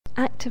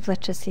Active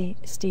Literacy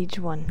Stage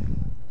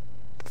 1.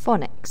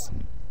 Phonics.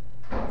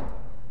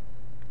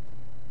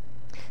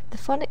 The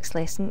phonics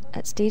lesson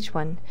at Stage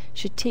 1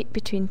 should take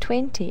between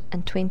 20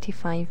 and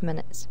 25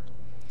 minutes.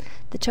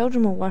 The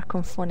children will work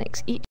on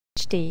phonics each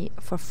day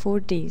for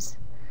 4 days.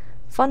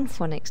 Fun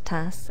phonics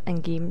tasks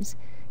and games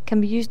can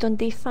be used on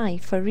day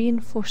 5 for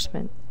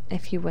reinforcement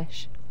if you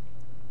wish.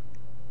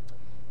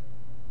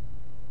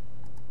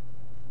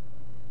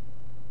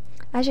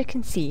 As you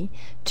can see,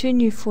 2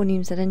 new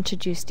phonemes are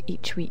introduced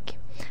each week,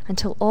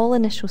 until all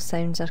initial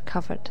sounds are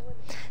covered.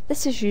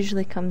 This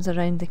usually comes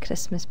around the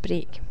Christmas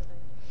break.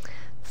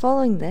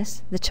 Following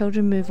this, the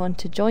children move on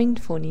to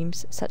joined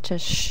phonemes such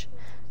as sh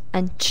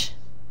and ch.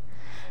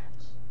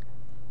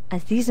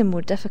 As these are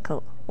more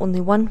difficult,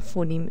 only 1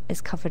 phoneme is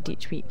covered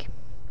each week.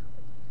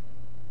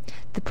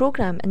 The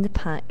programme in the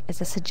pack is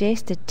a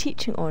suggested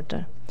teaching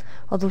order,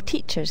 although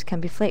teachers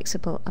can be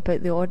flexible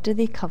about the order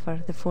they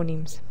cover the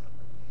phonemes.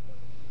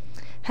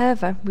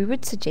 However, we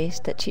would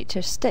suggest that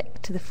teachers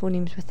stick to the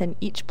phonemes within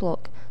each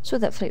block so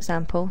that, for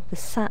example, the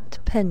sat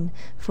pin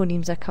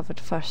phonemes are covered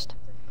first.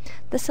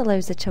 This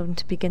allows the children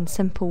to begin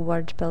simple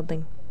word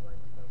building.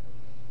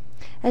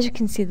 As you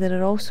can see, there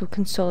are also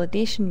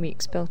consolidation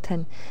weeks built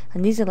in,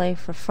 and these allow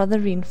for further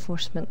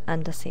reinforcement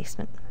and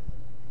assessment.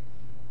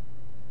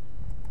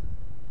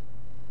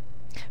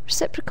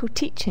 Reciprocal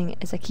teaching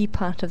is a key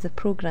part of the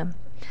programme.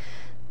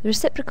 The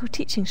reciprocal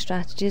teaching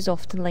strategy is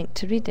often linked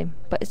to reading,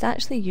 but is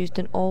actually used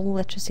in all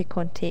literacy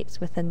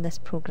contexts within this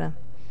programme.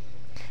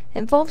 It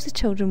involves the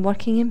children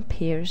working in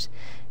pairs,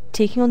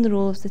 taking on the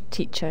role of the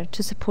teacher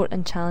to support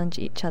and challenge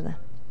each other.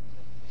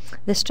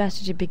 This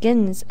strategy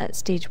begins at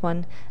Stage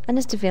 1 and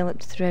is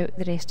developed throughout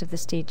the rest of the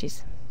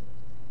stages.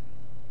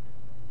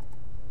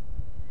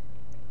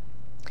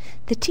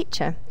 The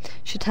teacher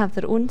should have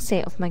their own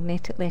set of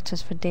magnetic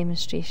letters for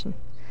demonstration.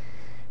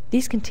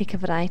 These can take a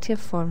variety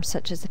of forms,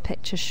 such as the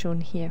pictures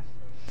shown here.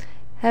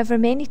 However,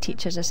 many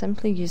teachers are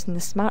simply using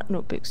the Smart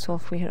Notebook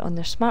software on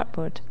their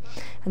smartboard,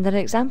 and there are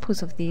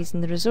examples of these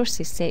in the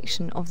resources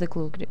section of the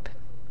Glow group.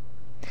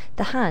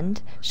 The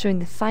hand, showing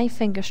the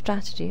 5-finger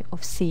strategy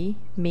of see,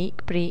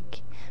 make,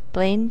 break,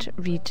 blend,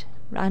 read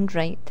and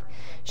write,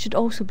 should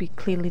also be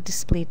clearly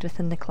displayed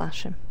within the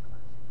classroom.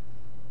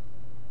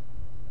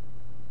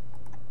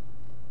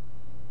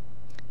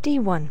 Day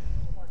 1.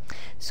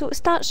 So it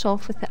starts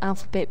off with the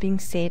alphabet being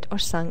said or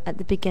sung at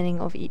the beginning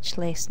of each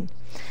lesson,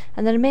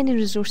 and there are many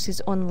resources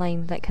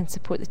online that can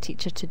support the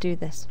teacher to do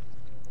this.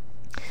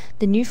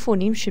 The new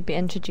phoneme should be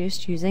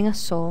introduced using a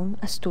song,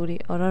 a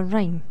story or a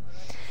rhyme.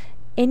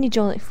 Any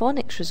Jolly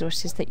Phonics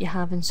resources that you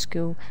have in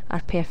school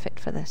are perfect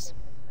for this.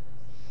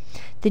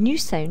 The new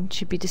sound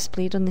should be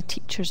displayed on the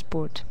teacher's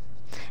board,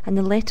 and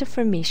the letter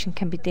formation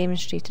can be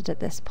demonstrated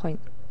at this point.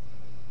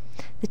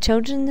 The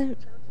children in the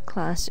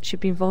class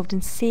should be involved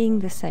in saying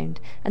the sound,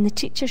 and the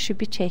teacher should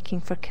be checking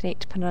for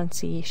correct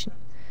pronunciation.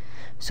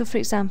 So, for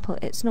example,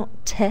 it's not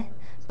t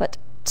but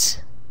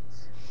t.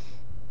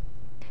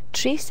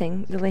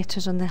 Tracing the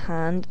letters on the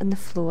hand and the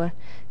floor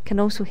can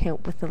also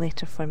help with the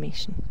letter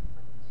formation.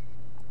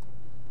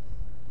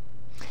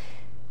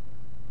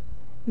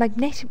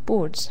 Magnetic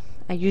boards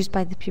are used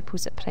by the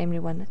pupils at Primary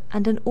 1,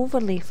 and an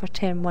overlay for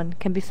Term 1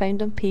 can be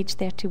found on page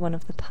 31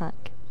 of the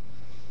pack.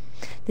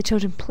 The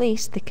children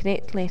place the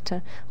correct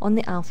letter on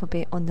the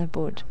alphabet on their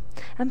board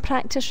and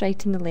practice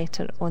writing the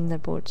letter on their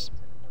boards.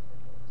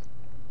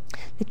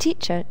 The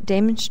teacher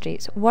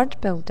demonstrates word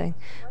building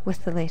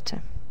with the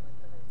letter.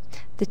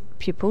 The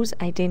pupils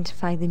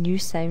identify the new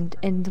sound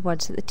in the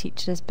words that the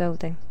teacher is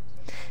building,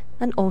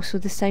 and also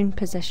the sound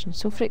position.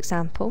 So, for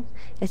example,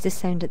 is the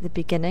sound at the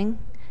beginning,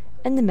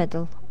 in the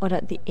middle, or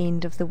at the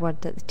end of the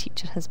word that the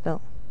teacher has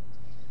built.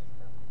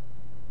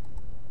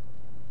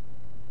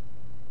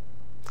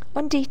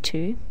 On day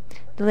 2,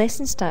 the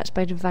lesson starts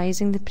by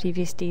revising the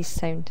previous day's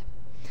sound.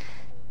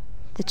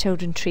 The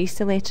children trace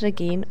the letter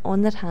again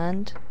on their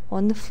hand,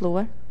 on the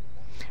floor,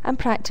 and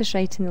practice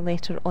writing the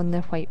letter on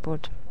their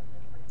whiteboard.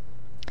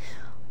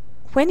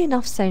 When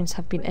enough sounds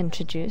have been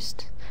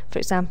introduced, for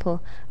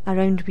example,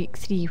 around week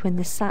 3 when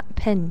the sat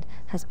pin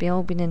has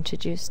all been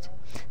introduced,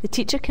 the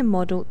teacher can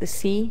model the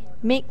say,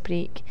 make,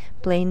 break,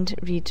 blend,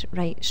 read,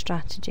 write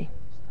strategy.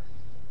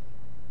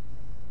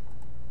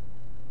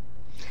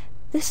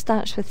 This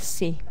starts with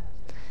say.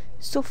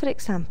 So, for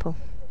example,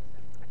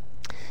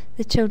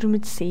 the children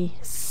would say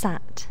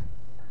sat.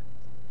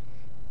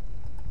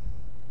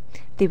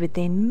 They would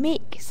then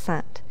make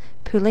sat,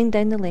 pulling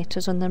down the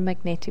letters on their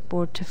magnetic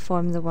board to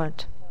form the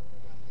word.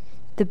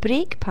 The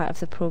break part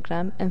of the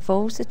programme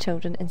involves the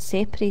children in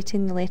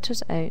separating the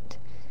letters out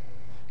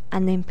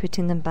and then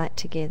putting them back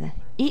together,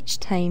 each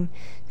time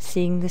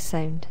saying the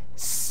sound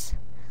s,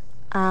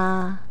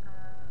 a,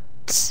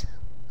 t.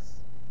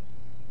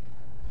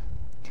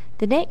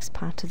 The next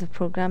part of the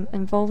programme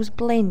involves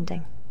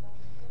blending.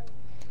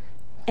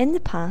 In the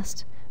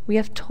past, we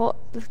have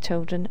taught the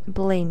children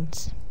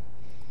blends.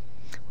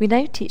 We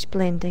now teach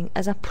blending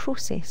as a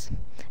process,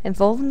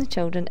 involving the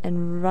children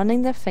in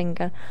running their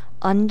finger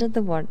under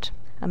the word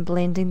and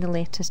blending the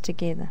letters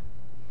together.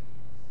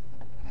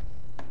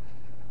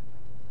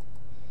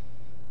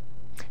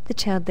 The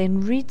child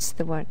then reads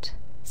the word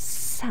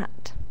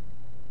sat.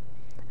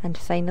 And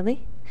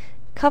finally,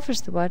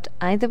 covers the word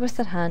either with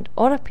their hand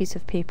or a piece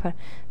of paper,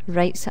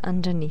 writes it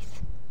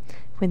underneath.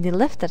 When they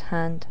lift their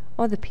hand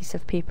or the piece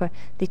of paper,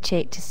 they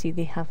check to see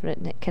they have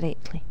written it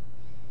correctly.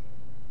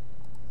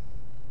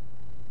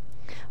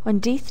 On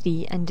day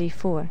 3 and day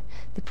 4,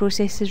 the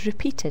process is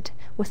repeated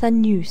with a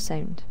new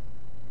sound.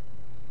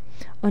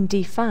 On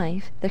day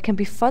 5, there can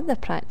be further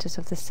practice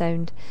of the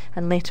sound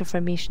and letter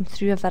formation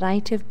through a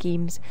variety of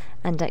games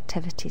and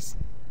activities.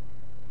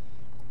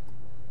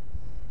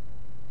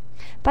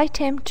 By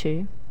term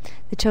 2,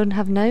 the children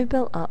have now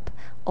built up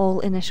all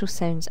initial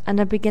sounds and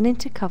are beginning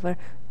to cover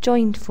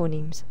joined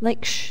phonemes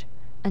like sh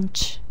and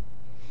ch.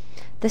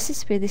 This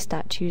is where they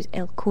start to use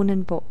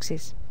Elkonin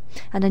boxes,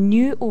 and a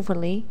new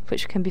overlay,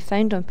 which can be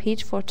found on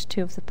page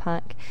 42 of the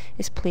pack,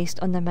 is placed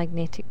on their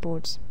magnetic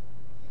boards.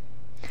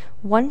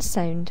 One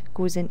sound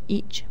goes in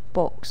each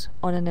box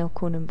on an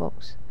Elkonin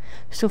box.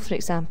 So for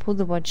example,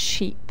 the word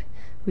sheep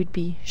would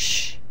be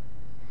sh,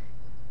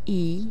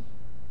 e,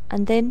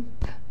 and then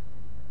p.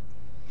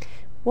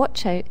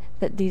 Watch out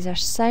that these are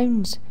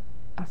sounds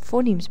or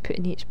phonemes put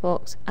in each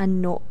box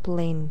and not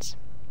blends.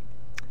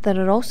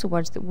 There are also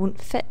words that won't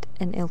fit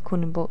in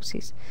Elkonin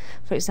boxes,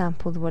 for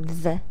example the word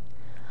the,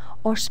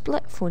 or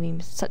split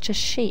phonemes such as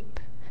shape,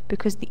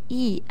 because the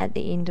e at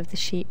the end of the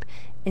shape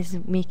is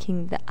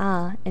making the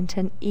a into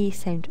an a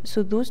sound,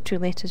 so those two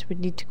letters would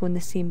need to go in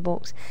the same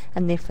box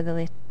and therefore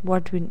the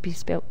word wouldn't be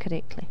spelt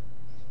correctly.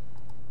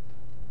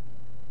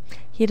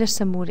 Here are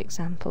some more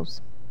examples.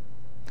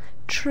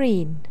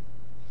 Train.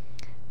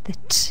 The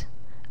t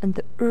and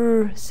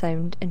the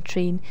sound in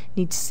train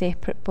need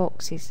separate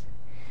boxes.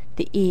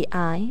 The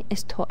ai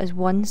is taught as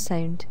one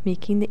sound,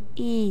 making the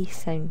a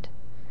sound,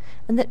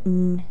 and the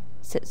n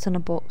sits on a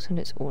box on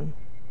its own.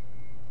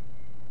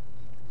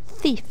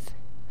 Thief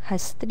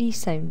has 3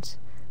 sounds,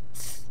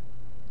 th,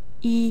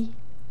 e,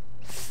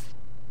 f.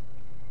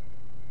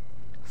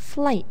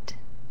 Flight.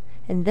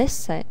 In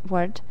this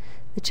word,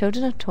 the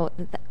children are taught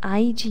that the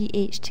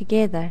igh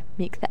together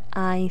make the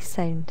I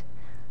sound.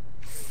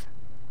 F,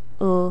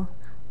 o,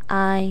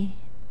 I,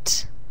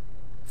 t.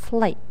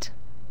 Flight.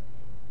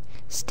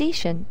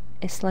 Station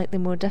is slightly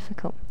more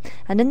difficult,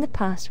 and in the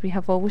past we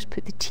have always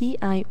put the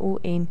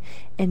tion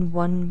in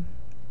one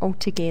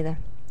altogether,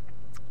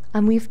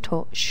 and we've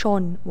taught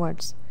shone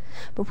words.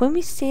 But when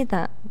we say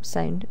that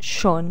sound,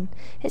 shone,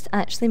 it's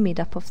actually made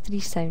up of 3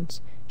 sounds,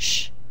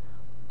 sh,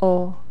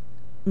 o,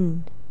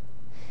 n.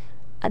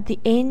 At the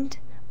end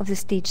of the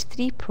stage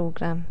 3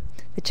 programme,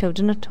 the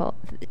children are taught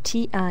that the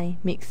ti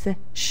makes the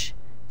sh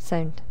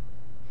sound.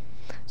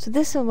 So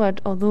this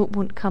word, although it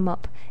won't come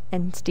up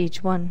in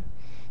stage 1,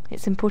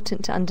 it's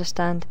important to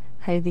understand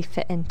how they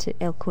fit into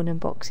Elkonin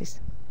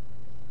boxes.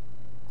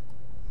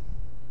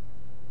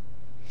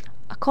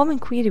 A common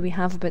query we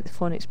have about the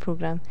phonics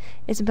programme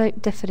is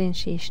about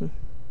differentiation.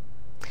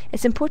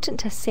 It's important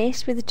to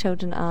assess where the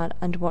children are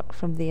and work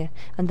from there,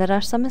 and there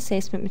are some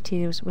assessment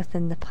materials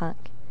within the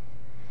pack.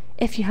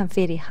 If you have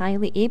very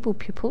highly able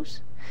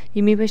pupils,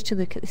 you may wish to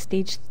look at the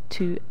stage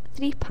 2-3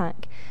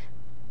 pack.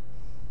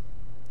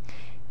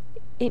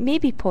 It may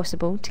be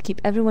possible to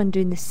keep everyone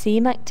doing the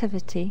same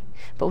activity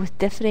but with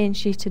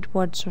differentiated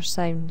words or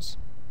sounds.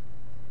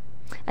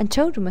 And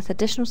children with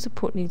additional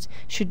support needs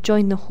should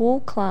join the whole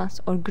class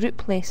or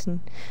group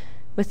lesson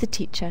with the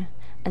teacher,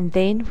 and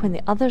then when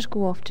the others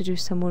go off to do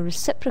some more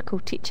reciprocal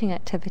teaching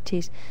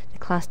activities, the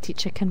class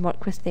teacher can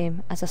work with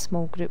them as a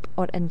small group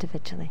or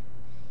individually.